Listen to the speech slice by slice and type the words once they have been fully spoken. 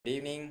Good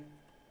evening.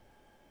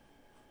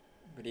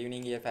 Good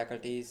evening, dear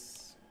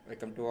faculties.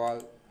 Welcome to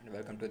all and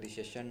welcome to the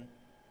session.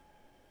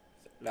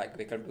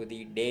 Welcome to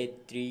the day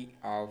 3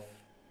 of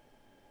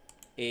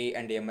A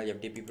and ML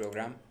FDP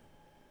program.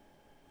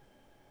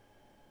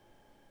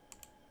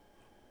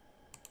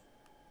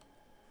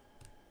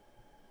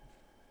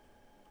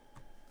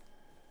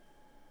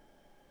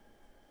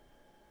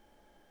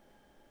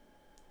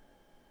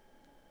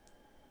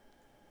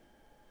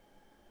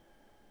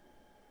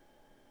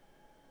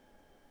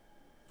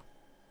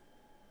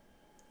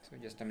 So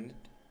just a minute.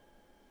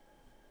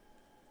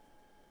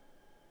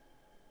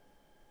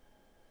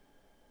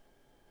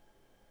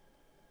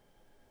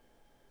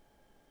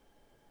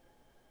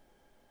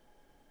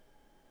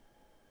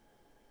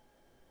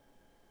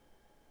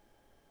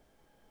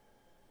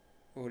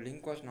 Oh,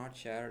 link was not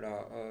shared.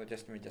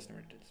 Just a minute. Just a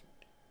minute.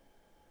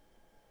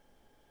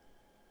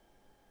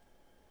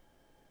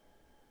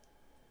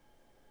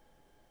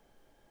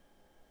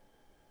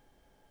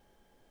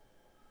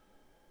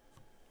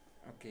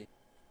 Okay.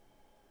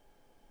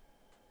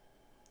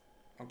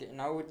 Okay.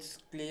 Now it's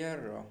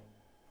clear.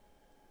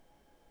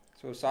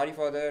 So sorry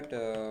for that.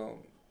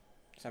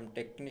 Some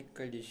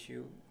technical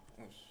issue.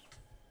 Oh,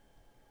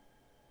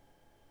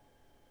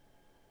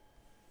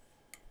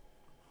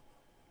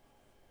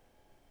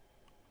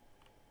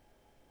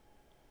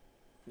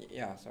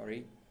 yeah.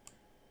 Sorry.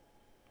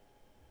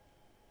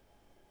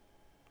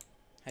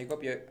 I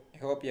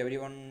hope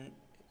everyone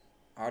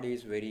audio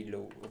is very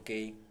low.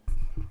 Okay.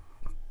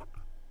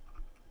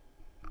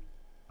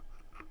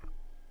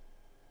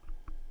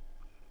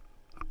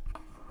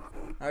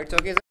 Now it's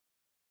okay, sir?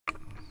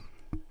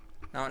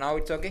 Now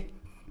it's okay.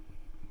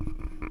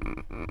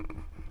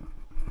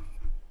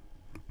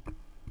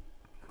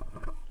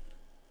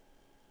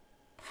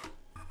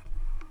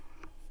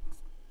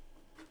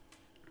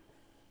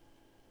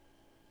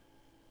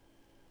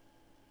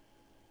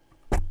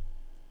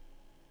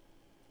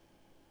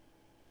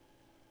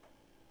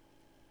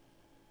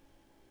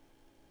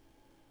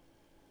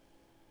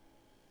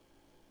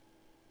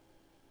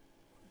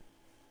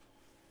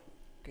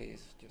 Okay,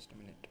 just a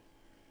minute.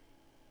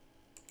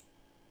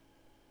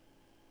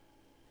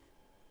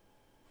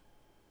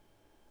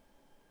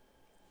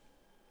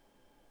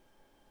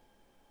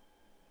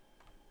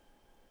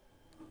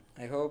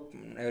 I hope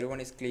everyone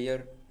is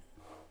clear.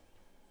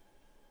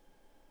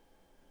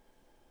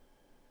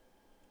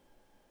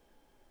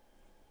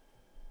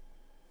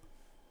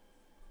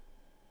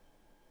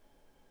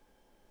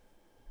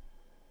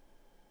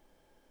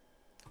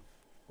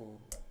 Oh,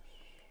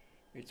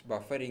 it's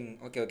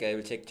buffering. Okay, I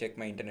will check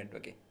my internet.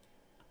 Okay.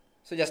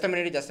 So just a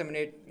minute,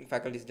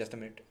 faculties, just a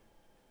minute.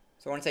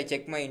 So once I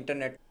check my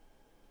internet,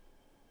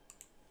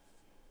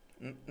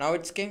 now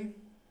it's came.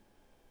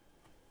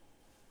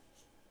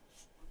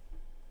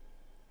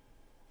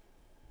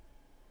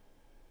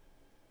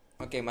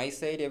 Okay, my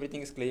side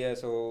everything is clear.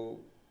 So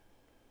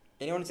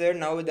anyone said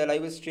now the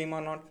live stream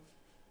or not?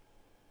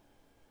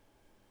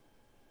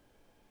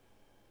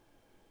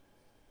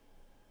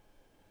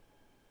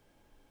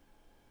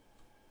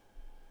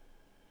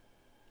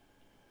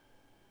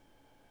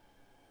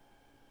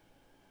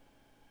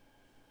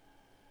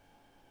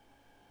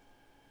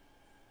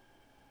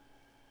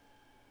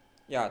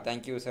 Yeah,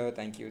 thank you, sir.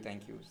 Thank you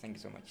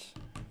so much.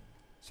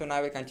 So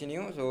now we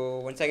continue. So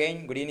once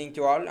again, good evening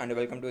to all and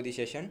welcome to the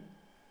session.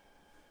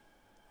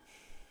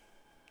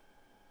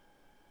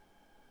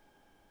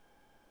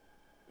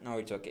 Now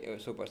it's okay. Oh,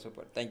 super.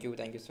 Thank you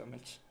so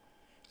much.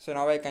 So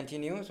now I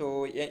continue.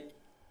 So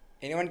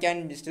anyone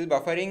can still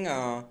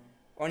buffering.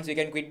 Once you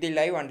can quit the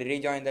live and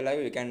rejoin the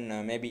live, you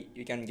can maybe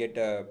you can get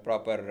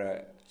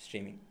proper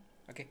streaming.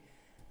 Okay.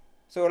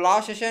 So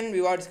last session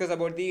we were discuss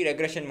about the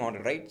regression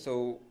model, right?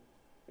 So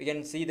we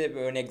can see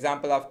an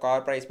example of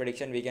car price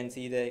prediction. We can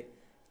see the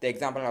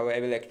example how I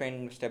will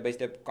explain step by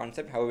step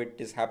concept how it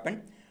is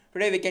happened.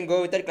 Today we can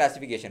go with the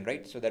classification,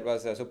 right? So that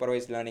was a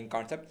supervised learning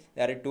concept.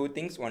 There are two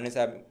things. One is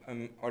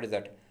what is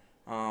that?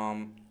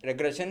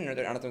 Regression,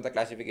 another the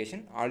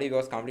classification. Already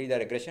was complete the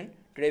regression.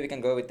 Today we can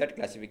go with that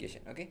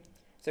classification. Okay.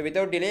 So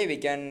without delay we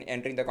can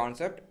entering the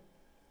concept.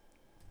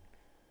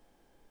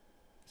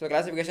 So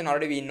classification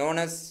already we known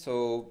as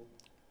so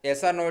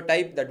yes or no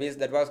type,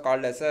 that was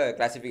called as a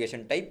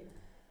classification type.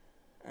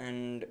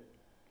 And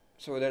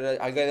so the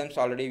algorithms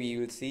already we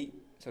will see.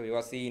 So we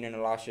was seen in the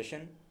last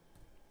session.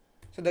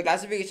 So the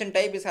classification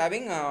type is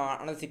having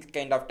another 6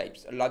 kind of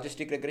types: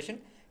 logistic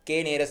regression,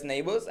 k nearest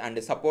neighbors,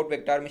 and support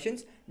vector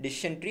machines,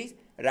 decision trees,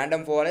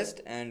 random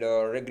forest, and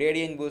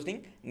gradient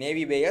boosting,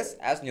 Navy Bayes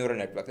as neural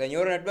network. The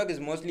neural network is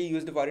mostly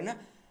used for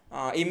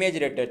image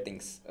related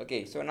things.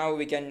 Okay, so now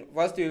we can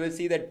first we will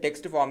see the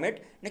text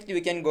format. Next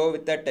we can go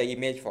with that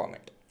image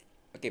format.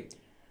 Okay.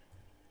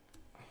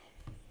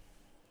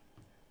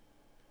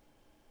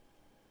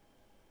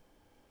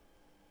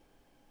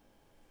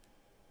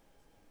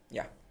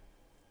 Yeah.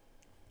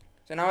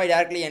 So now I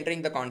directly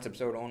entering the concept,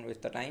 so don't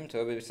waste the time.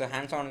 So it's a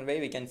hands-on way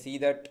we can see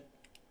that.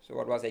 So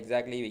what was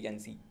exactly we can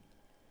see.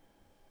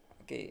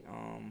 Okay.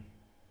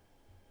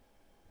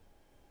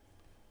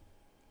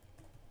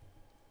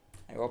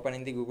 I open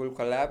in the Google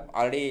Colab.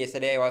 Already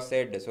yesterday I was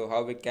said, so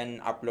how we can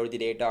upload the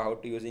data, how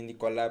to use in the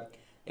Colab,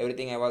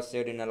 everything I was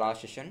said in the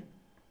last session.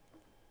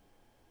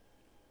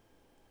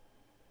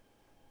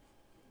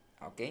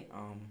 Okay.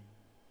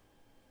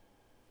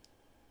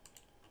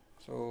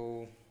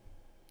 So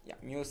yeah,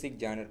 music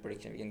genre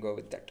prediction, we can go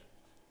with that.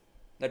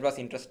 That was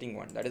interesting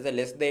one. That is a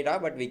less data,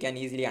 but we can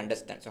easily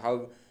understand.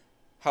 So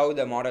how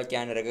the model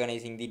can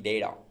recognizing the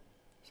data,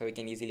 so we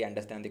can easily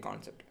understand the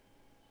concept.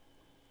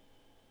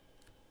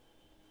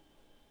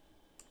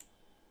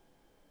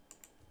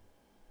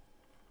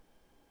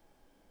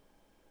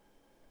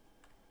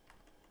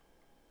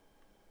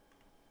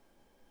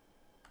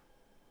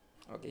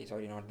 Okay,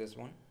 sorry, not this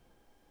one.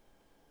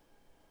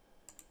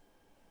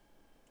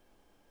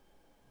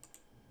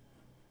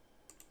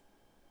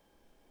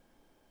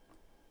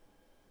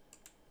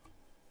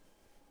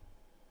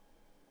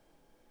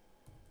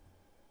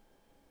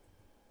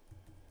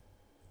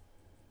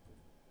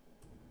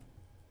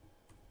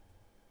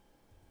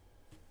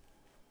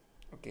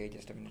 Okay,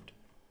 just a minute.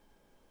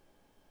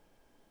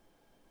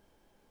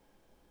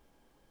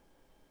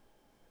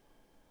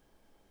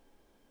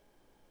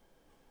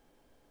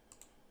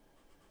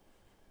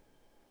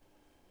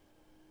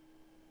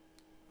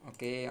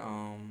 Okay,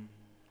 I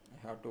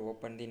have to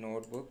open the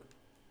notebook.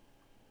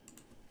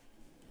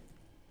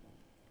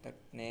 That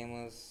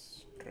name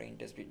is train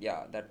test speed.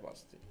 Yeah, that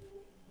was it.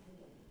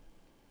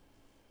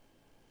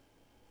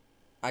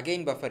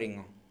 Again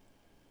buffering.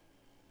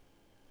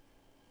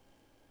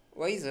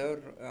 Why, sir?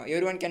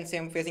 Everyone can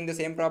same facing the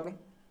same problem.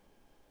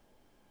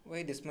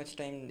 Why this much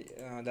time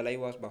the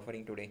live was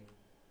buffering today?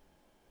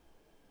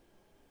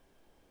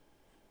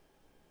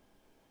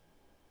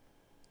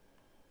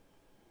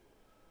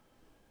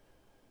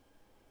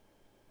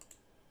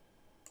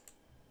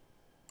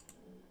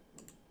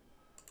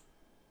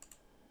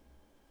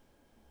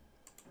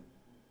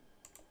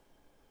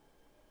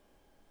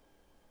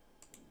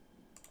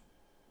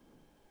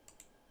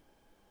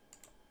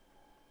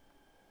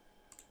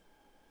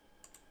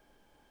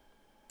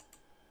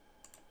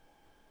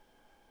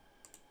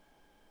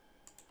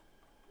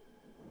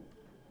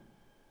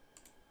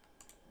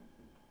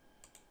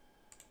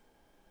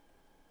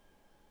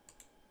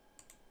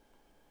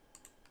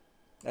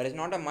 There is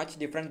not a much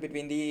difference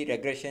between the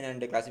regression and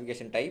the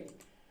classification type.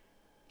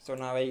 So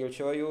now I will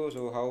show you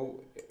so how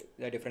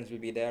the difference will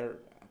be there.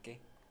 Okay.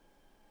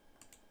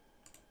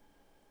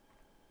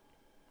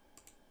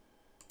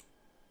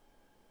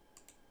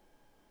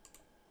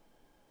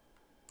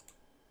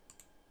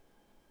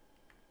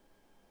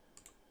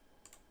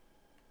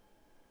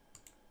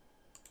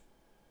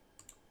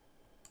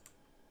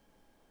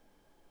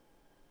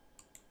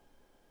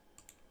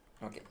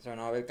 Okay, so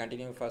now we'll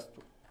continue first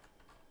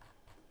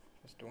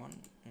one.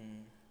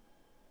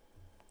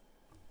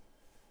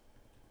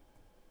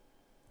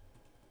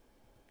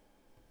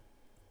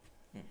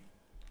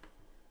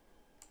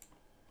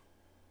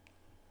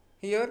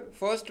 Here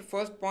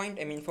first point,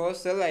 I mean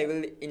first cell, I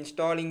will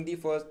installing the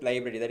first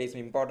library, that is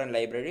important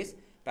libraries: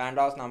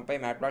 pandas, numpy,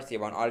 matplotlib,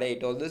 c1. Already I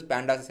told this.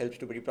 Pandas helps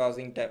to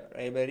preprocessing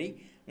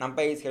library.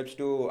 Numpy helps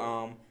to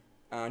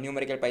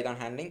numerical Python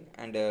handling,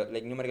 and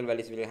like numerical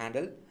values will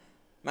handle.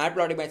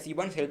 Matplotlib by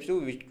c1 helps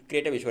to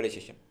create a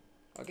visualization.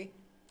 Okay.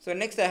 So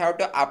next I have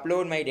to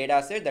upload my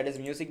data set, that is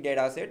music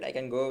data set. I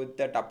can go with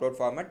that upload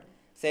format.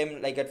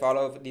 Same like I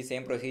follow the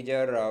same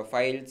procedure,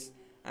 files,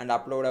 and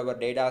upload our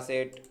data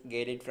set,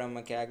 get it from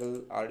a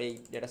Kaggle. Already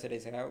data set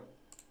is have.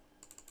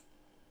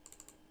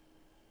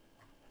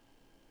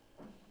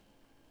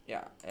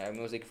 Yeah,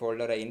 music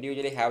folder. I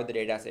individually have the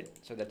data set,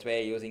 so that's why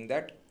I'm using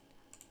that.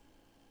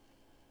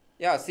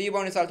 Yeah,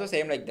 cbound is also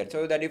same like that.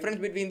 So the difference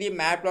between the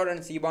matplotlib and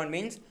cbound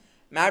means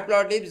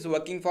matplotlib is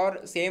working for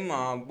same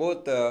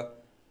both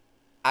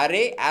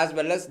array as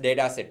well as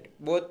data set.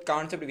 Both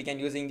concept we can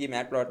using the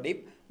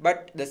matplotlib,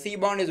 but the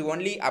cbound is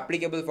only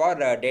applicable for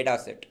data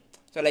set.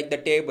 So like the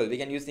table we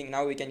can using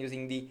now, we can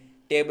using the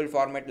table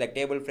format like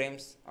table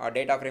frames or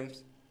data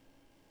frames.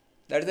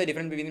 That is the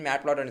difference between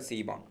matplotlib and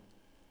cbound.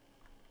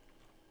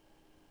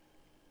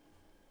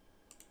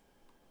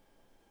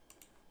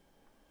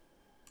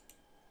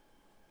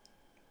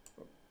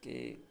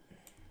 Okay.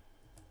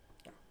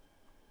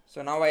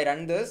 So now I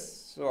run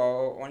this.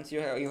 So once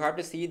you have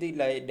to see the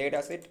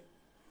data set.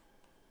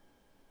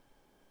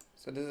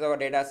 So this is our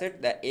data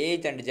set, the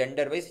age and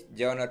gender wise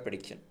genre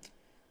prediction.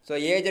 So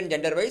age and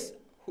gender wise,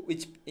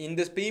 which in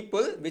this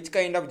people, which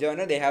kind of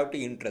genre they have to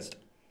interest.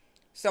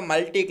 So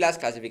multi-class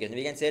classification,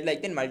 we can say it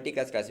like in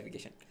multi-class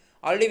classification.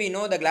 Already we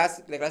know the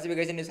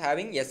classification is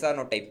having yes or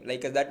no type,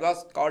 like that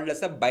was called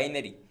as a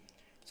binary.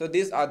 So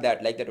this or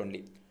that, like that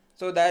only.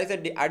 So there is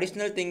a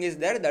additional thing is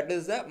there, that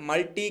is a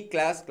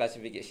multi-class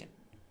classification.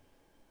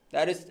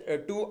 There is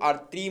 2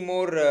 or 3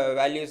 more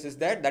values is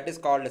there, that is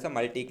called as a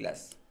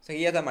multi-class. So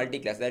here the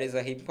multi-class, there is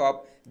a hip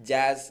hop,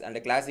 jazz, and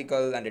a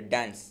classical, and a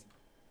dance.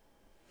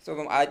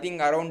 So I think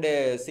around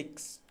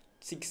six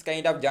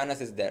kind of genres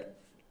is there.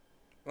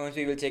 Once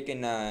we will check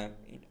in,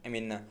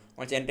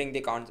 once entering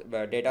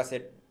the data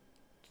set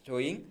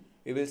showing,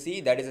 we will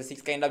see that is a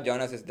 6 kind of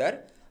genres is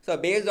there. So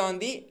based on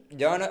the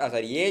genre,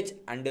 age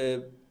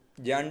and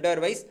gender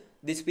wise,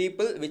 these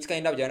people which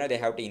kind of genre they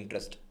have to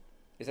interest.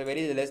 It's a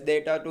very less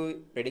data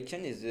to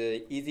prediction, is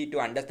easy to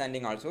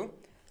understanding also.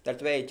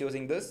 That's why I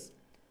choosing this.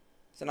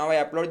 So now I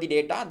upload the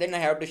data, then I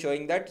have to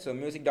showing that. So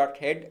music dot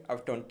head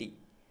of 20.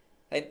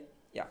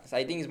 Yeah, so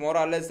I think it's more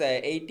or less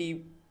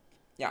 80.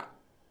 Yeah,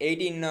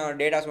 18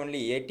 data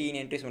only, 18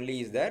 entries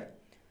only is there.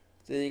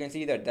 So you can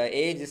see that the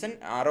age is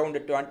around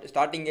 20,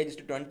 starting age is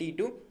to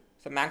 22.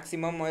 So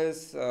maximum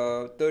is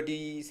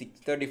 36,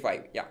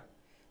 35. Yeah.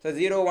 So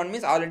 0, 1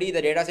 means already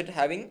the data set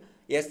having,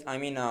 yes, I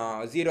mean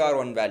 0 or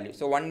 1 value.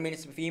 So 1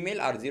 means female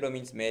or 0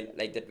 means male,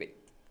 like that way.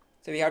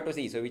 So we have to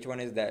see, so which one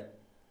is that.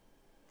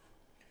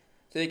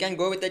 So you can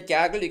go with the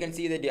Kaggle, you can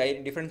see the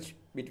difference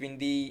between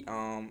the,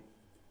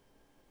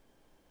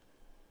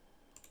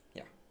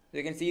 yeah. So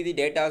you can see the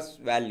data's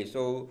value.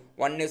 So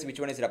 1 is which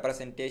one is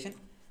representation,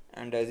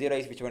 and 0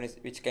 is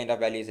which kind of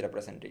value is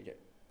represented.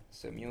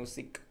 So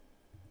music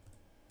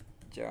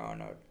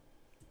genre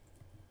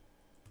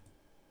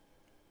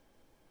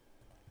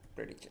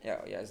prediction, yeah,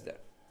 yes, there.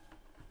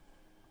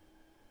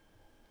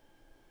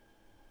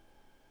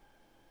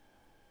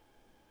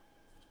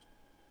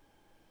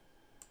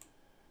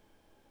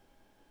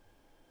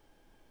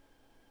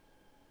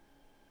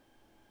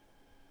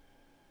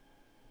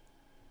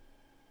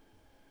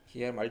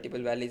 Here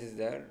multiple values is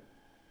there.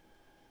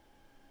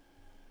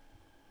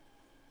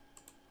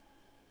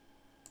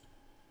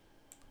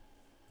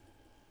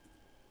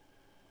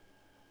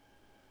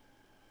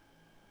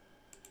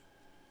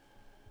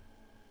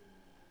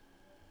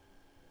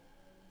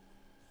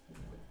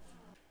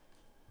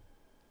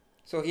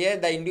 So here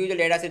the individual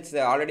data sets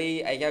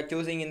already I have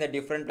choosing in the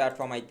different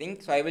platform, I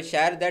think. So I will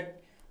share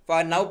that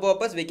for now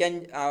purpose. We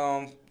can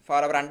for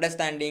our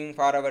understanding,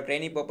 for our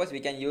training purpose,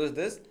 we can use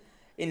this.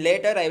 In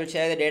later I will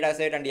share the data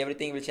set and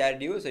everything will share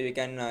to you, so you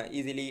can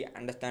easily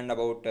understand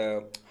about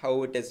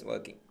how it is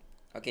working.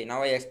 Okay,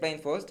 now I explain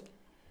first.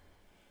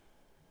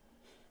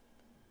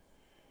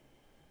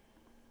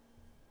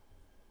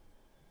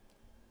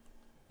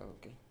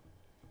 Okay.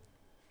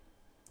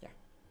 Yeah.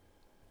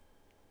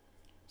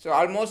 So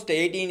almost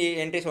 18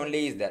 entries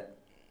only is there,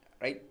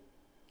 right?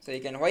 So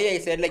you can, why I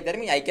said like that, I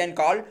mean I can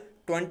call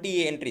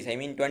 20 entries, I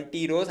mean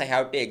 20 rows I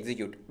have to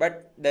execute,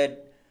 but the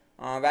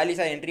values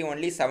are entry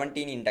only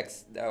 17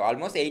 index,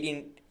 almost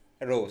 18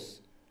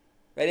 rows.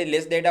 Very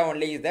less data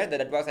only is there,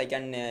 that was I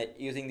can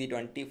using the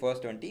 20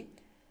 first 20.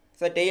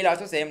 So tail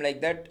also same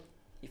like that.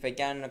 If I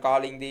can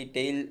calling the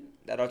tail,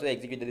 that also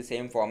executed the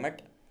same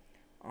format.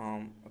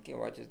 Okay,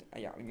 what is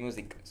yeah,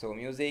 music. So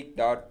music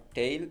dot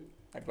tail,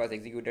 that was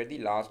executed the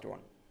last one.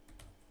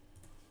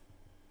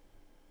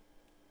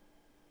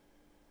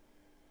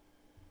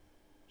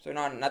 So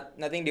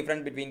nothing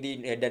different between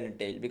the head and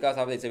tail, because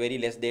of it's a very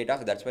less data,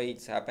 so that's why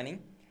it's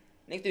happening.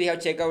 Next we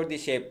have check out the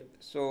shape.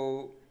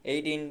 So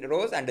 18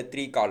 rows and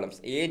 3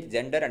 columns, age,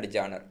 gender and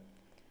genre.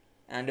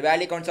 And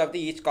value counts of the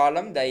each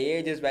column, the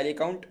age is value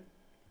count.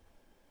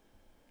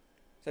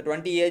 So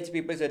 20 age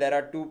people, so there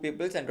are 2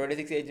 peoples, and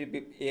 26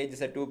 age is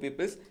 2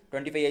 peoples,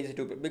 25 age is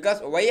 2 people.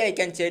 Because why I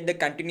can check the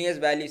continuous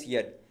values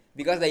here?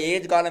 Because the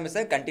age column is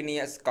a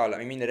continuous column,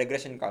 I mean the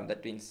regression column,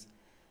 that means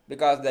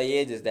because the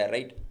age is there,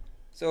 right?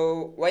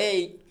 So why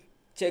I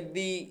check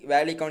the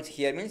value counts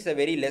here means the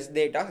very less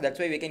data, that's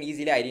why we can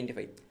easily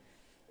identify.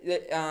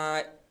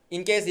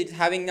 In case it's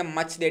having a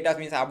much data,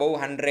 means above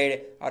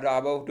 100 or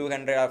above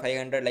 200 or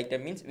 500, like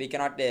that means we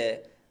cannot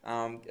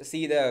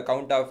see the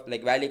count of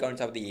like value counts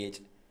of the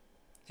age.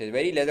 So it's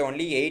very less,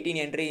 only 18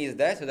 entry is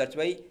there, so that's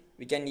why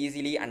we can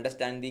easily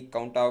understand the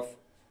count of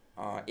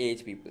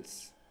age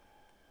peoples.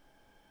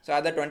 So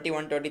other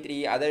 21,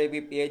 23 other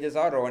ages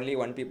are only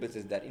 1 peoples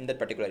is there in that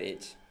particular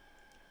age.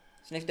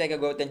 So next I can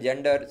go with the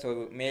gender,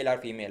 so male or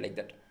female, like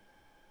that.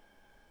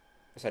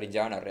 Sorry,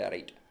 genre, yeah,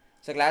 right.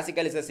 So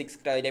classical is a 6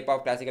 type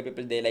of classical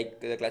people, they like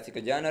the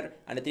classical genre,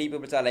 and 3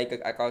 people are like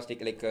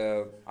acoustic,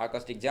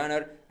 acoustic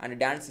genre, and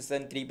dance is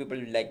 3 people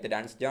like the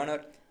dance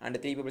genre, and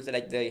 3 people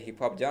like the hip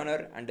hop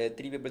genre, and 3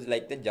 people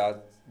like the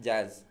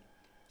jazz.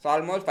 So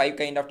almost 5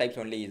 kind of types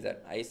only is there.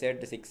 I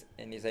said 6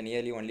 and is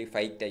nearly only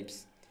 5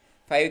 types.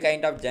 5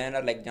 kind of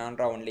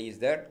genre only is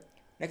there.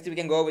 Next we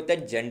can go with the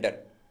gender.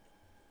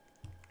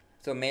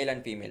 So male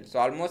and female. So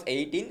almost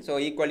 18. So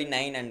equally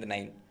 9 and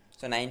 9.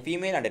 So 9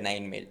 female and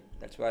 9 male.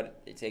 That's what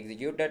it's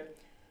executed.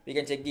 We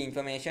can check the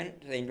information.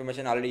 The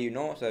information already you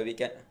know. So we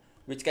can,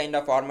 which kind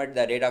of format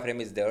the data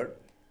frame is there,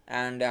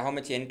 and how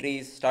much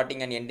entries,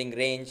 starting and ending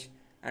range,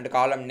 and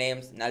column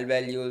names, null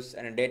values,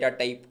 and data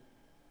type.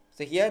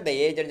 So here the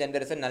age and gender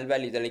is a null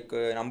value, like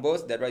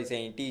numbers. That was an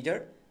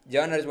integer.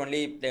 Genre is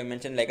only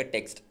mentioned like a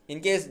text. In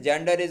case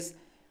gender is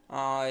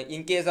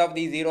in case of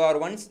the 0 or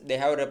 1s, they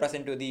have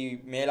represent to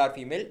the male or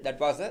female, that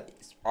was a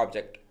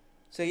object.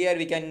 So here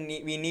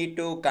we need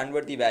to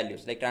convert the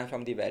values, like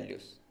transform the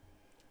values.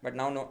 But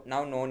now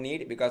no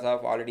need, because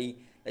of already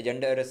the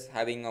gender is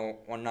having a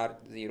 1 or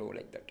 0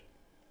 like that.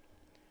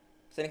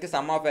 So next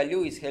sum of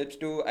value is helps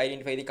to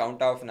identify the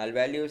count of null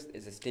values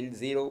is still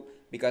 0,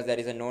 because there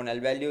is a no null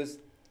values,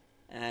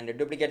 and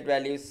duplicate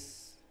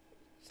values,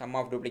 sum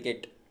of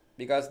duplicate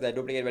because the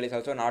duplicate value is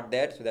also not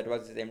there, so that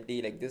was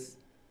empty like this,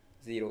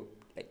 0,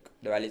 like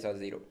the values are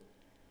 0.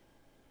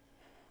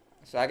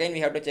 So again we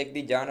have to check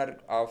the genre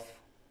of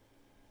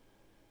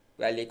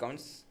value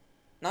counts.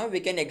 Now we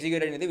can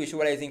execute it in the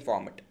visualizing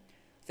format.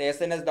 So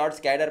SNS dot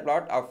scatter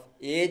plot of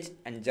age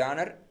and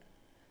genre.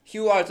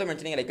 Hue also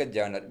mentioning like a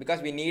genre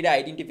because we need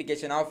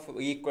identification of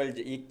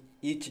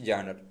each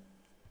genre.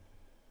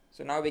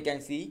 So now we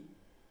can see.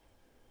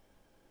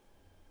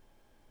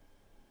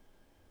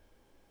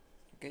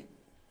 Okay.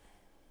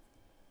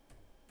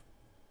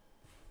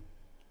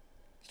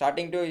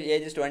 Starting to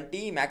age is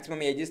 20,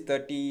 maximum age is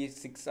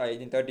 36, I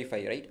think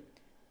 35, right?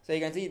 So you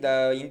can see the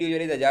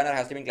individually the genre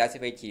has to be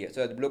classified here.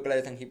 So the blue color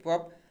is in hip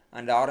hop,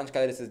 and the orange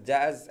color is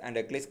jazz, and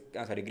the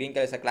green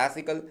color is a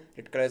classical,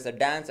 red color is a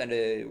dance, and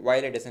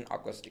violet is an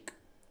acoustic.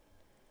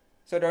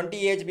 So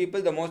 20 age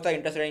people, the most are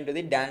interested into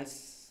the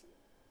dance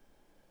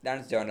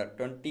genre.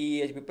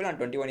 20 age people and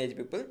 21 age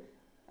people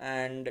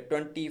and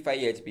 25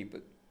 age people.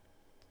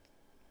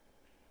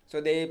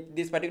 So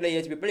these particular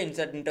age people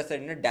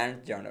interested in a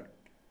dance genre.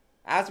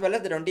 As well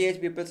as the 20 age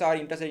people are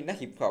interested in the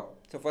hip hop.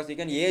 So first we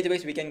can age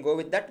wise we can go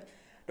with that.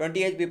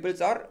 20 age people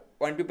are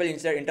one people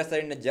interested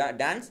in a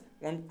dance,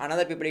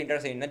 another people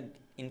interested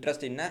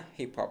in a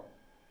hip hop.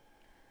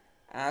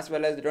 As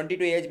well as the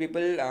 22 age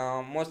people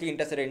mostly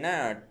interested in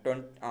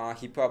a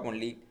hip hop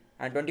only,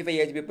 and 25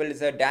 age people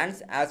is a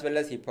dance as well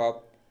as hip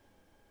hop,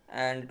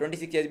 and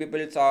 26 age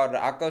people are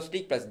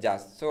acoustic plus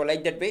jazz. So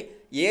like that way,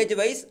 age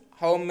wise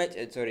how much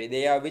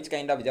they have which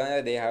kind of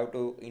genre they have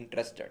to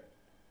interested.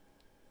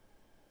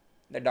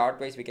 The dot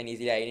wise we can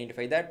easily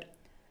identify that.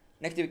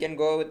 Next we can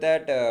go with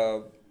that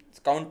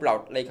count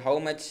plot, like how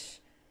much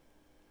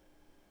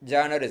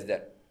genre is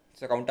there.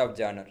 So count of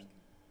genre.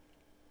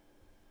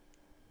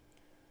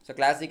 So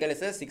classical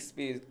is a 6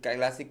 piece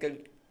classical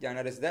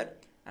genre is there,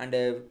 and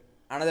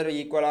another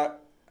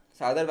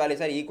so other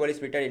values are equally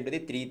split into the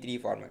 3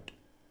 format.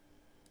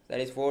 That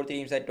is 4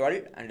 3 is at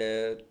 12,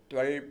 and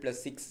 12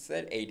 plus 6 is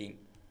at 18.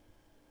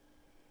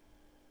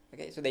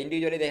 Okay, so the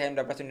individually they have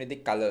represented the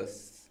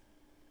colors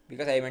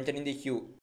because I mentioned in the hue.